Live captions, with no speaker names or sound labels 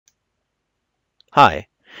Hi,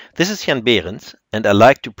 this is Jan Behrens and I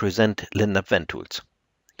like to present Lindab Vent Tools,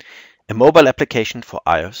 a mobile application for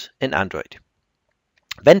iOS and Android.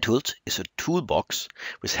 Vent Tools is a toolbox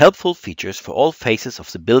with helpful features for all phases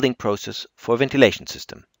of the building process for a ventilation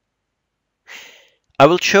system. I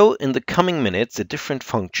will show in the coming minutes the different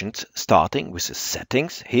functions, starting with the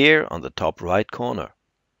settings here on the top right corner.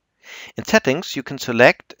 In settings, you can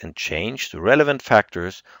select and change the relevant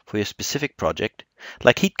factors for your specific project,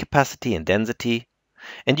 like heat capacity and density,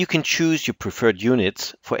 and you can choose your preferred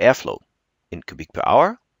units for airflow in cubic per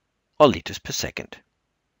hour or liters per second.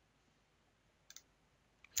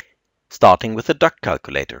 Starting with the Duct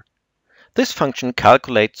Calculator. This function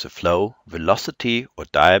calculates the flow, velocity or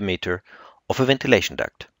diameter of a ventilation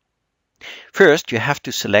duct. First, you have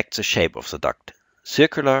to select the shape of the duct,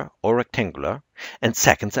 circular or rectangular, and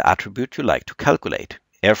second, the attribute you like to calculate,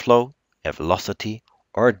 airflow, air velocity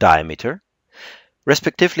or diameter,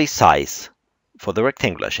 respectively size for the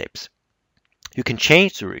rectangular shapes. You can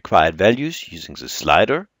change the required values using the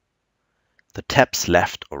slider, the tabs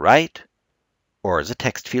left or right, or the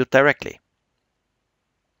text field directly.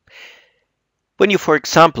 When you, for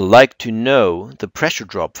example, like to know the pressure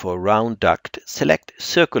drop for a round duct, select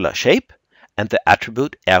circular shape and the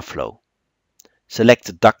attribute airflow. Select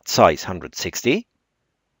the duct size 160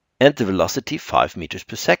 and the velocity 5 meters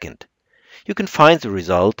per second. You can find the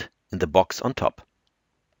result in the box on top.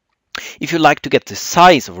 If you like to get the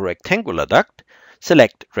size of a rectangular duct,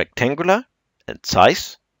 select rectangular and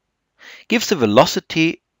size. Give the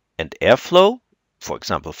velocity and airflow, for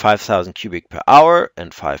example 5,000 cubic per hour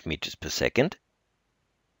and 5 meters per second.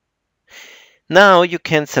 Now you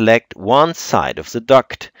can select one side of the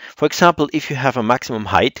duct. For example, if you have a maximum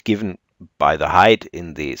height given by the height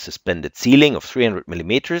in the suspended ceiling of 300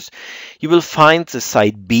 millimeters, you will find the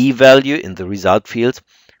side B value in the result field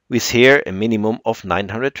with here a minimum of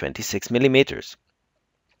 926 millimeters.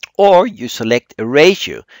 Or you select a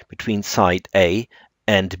ratio between side A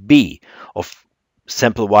and B of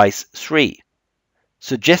sample-wise 3.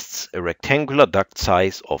 Suggests a rectangular duct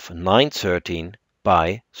size of 913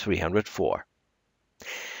 by 304.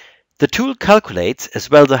 The tool calculates as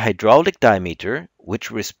well the hydraulic diameter,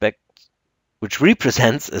 which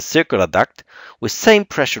represents a circular duct with same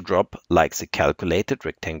pressure drop like the calculated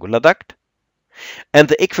rectangular duct, and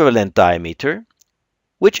the equivalent diameter,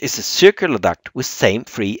 which is a circular duct with same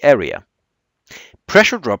free area.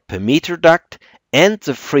 Pressure drop per meter duct and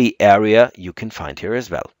the free area you can find here as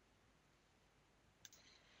well.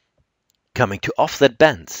 Coming to offset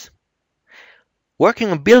bands.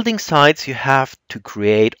 Working on building sites, you have to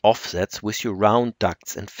create offsets with your round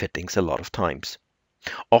ducts and fittings a lot of times.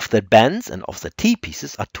 Offset bands and offset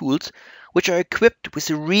T-pieces are tools which are equipped with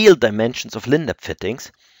the real dimensions of Lindab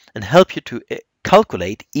fittings and help you to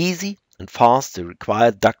calculate easy and fast the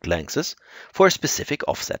required duct lengths for a specific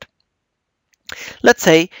offset. Let's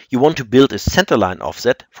say you want to build a centerline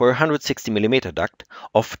offset for a 160 mm duct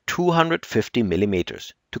of 250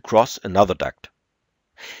 mm to cross another duct.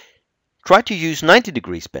 Try to use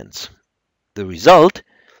 90-degree bends. The result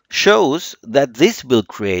shows that this will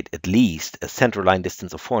create at least a centerline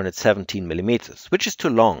distance of 417 mm, which is too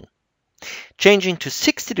long. Changing to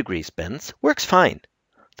 60-degree bends works fine.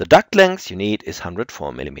 The duct length you need is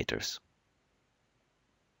 104 mm.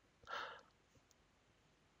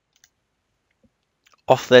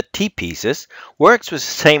 Offset T-pieces works with the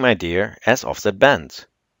same idea as offset bands.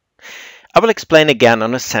 I will explain again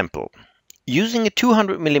on a sample. Using a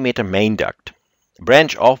 200 mm main duct,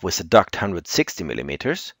 branch off with a duct 160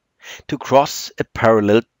 mm to cross a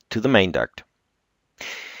parallel to the main duct.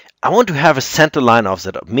 I want to have a center line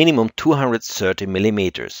offset of minimum 230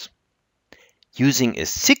 mm. Using a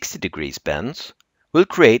 60-degree bend will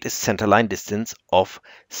create a centerline distance of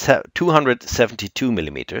 272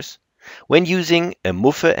 mm when using a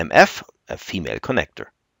Muffe MF, a female connector.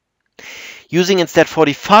 Using instead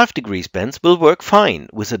 45-degree bends will work fine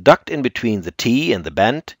with a duct in between the T and the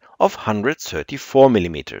band of 134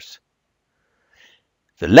 mm.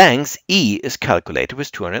 The length E is calculated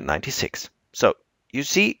with 296. So you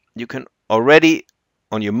see, you can already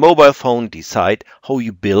on your mobile phone decide how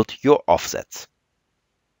you build your offsets.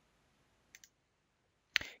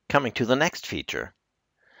 Coming to the next feature.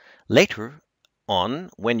 Later on,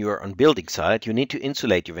 when you are on building site, you need to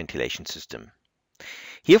insulate your ventilation system.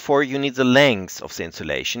 Herefore, you need the length of the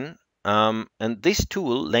insulation, and this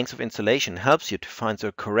tool, length of insulation, helps you to find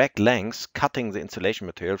the correct length, cutting the insulation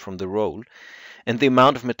material from the roll, and the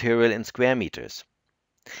amount of material in square meters.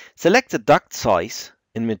 Select the duct size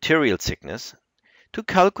in material thickness to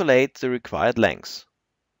calculate the required length.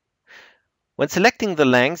 When selecting the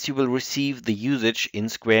length, you will receive the usage in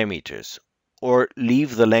square meters, or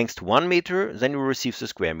leave the length to 1 meter, then you will receive the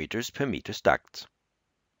square meters per meter ducts.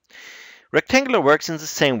 Rectangular works in the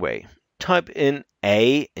same way. Type in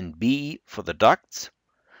A and B for the ducts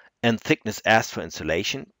and thickness S for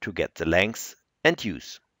insulation to get the length and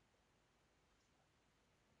use.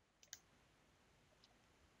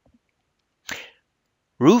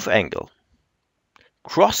 Roof angle.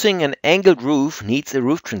 Crossing an angled roof needs a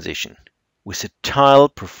roof transition with a tile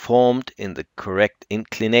performed in the correct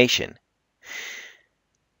inclination.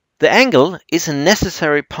 The angle is a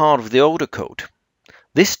necessary part of the order code.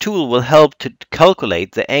 This tool will help to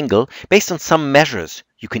calculate the angle based on some measures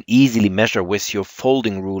you can easily measure with your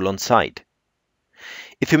folding rule on site.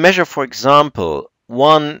 If you measure, for example,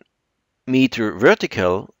 1 meter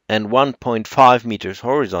vertical and 1.5 meters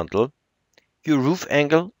horizontal, your roof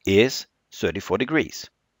angle is 34 degrees.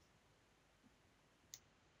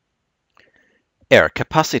 Air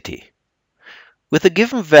capacity. With a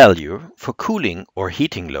given value for cooling or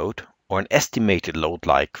heating load, or an estimated load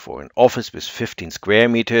like for an office with 15 square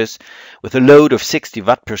meters, with a load of 60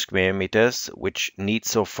 watt per square meters, which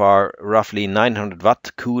needs so far roughly 900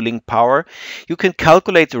 watt cooling power, you can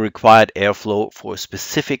calculate the required airflow for a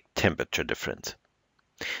specific temperature difference.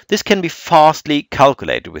 This can be fastly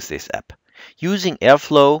calculated with this app. Using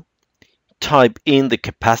airflow, type in the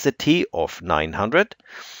capacity of 900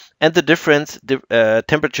 and the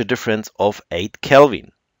temperature difference of 8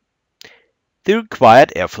 Kelvin. The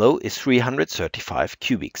required airflow is 335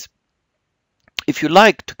 cubics. If you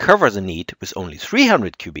like to cover the need with only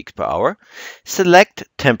 300 cubics per hour, select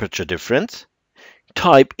temperature difference,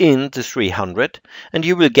 type in the 300, and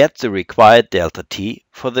you will get the required delta T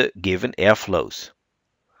for the given airflows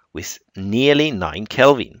with nearly 9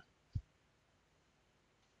 Kelvin.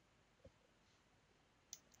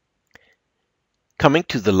 Coming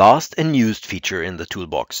to the last and newest feature in the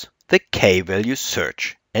toolbox, the K-value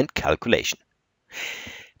search and calculation.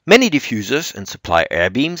 Many diffusers and supply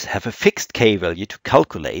air beams have a fixed K-value to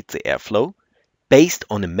calculate the airflow based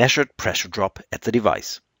on a measured pressure drop at the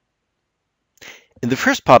device. In the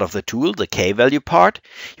first part of the tool, the K-value part,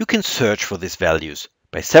 you can search for these values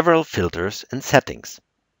by several filters and settings.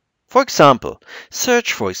 For example,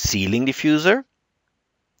 search for a ceiling diffuser,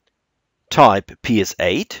 type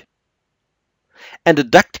PS8, and a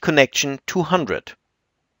duct connection 200.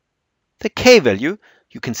 The K-value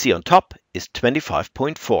you can see on top is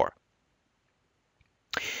 25.4.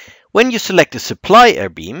 When you select a supply air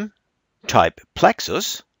beam, type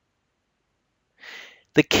plexus,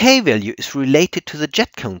 the K-value is related to the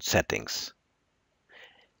jet cone settings.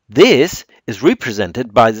 This is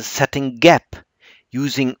represented by the setting gap.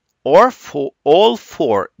 Using all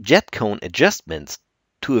four jet cone adjustments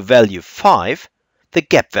to a value 5, the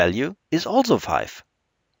gap value is also 5.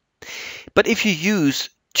 But if you use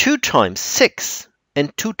 2 times 6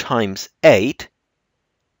 and 2 times 8,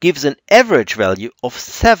 gives an average value of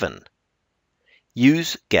 7.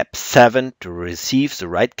 Use gap 7 to receive the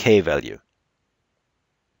right K-value.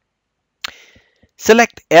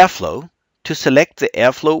 Select airflow to select the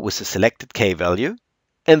airflow with the selected K-value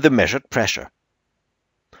and the measured pressure.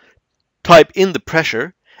 Type in the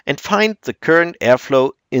pressure and find the current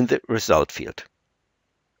airflow in the result field.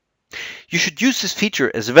 You should use this feature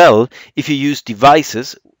as well if you use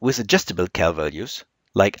devices with adjustable K values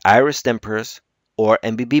like iris dampers or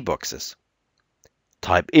MBB boxes.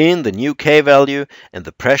 Type in the new K value and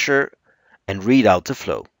the pressure and read out the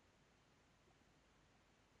flow.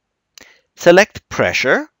 Select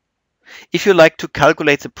pressure if you like to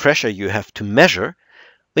calculate the pressure you have to measure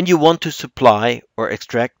when you want to supply or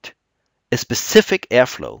extract a specific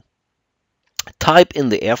airflow. Type in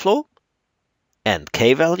the airflow and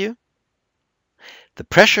K value. The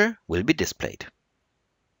pressure will be displayed.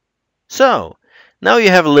 So, now you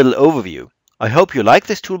have a little overview. I hope you like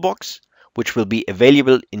this toolbox, which will be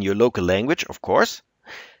available in your local language, of course.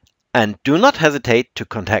 And do not hesitate to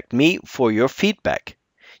contact me for your feedback.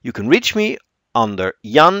 You can reach me under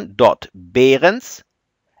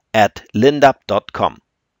jan.behrens@lindab.com.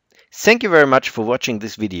 Thank you very much for watching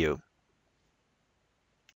this video.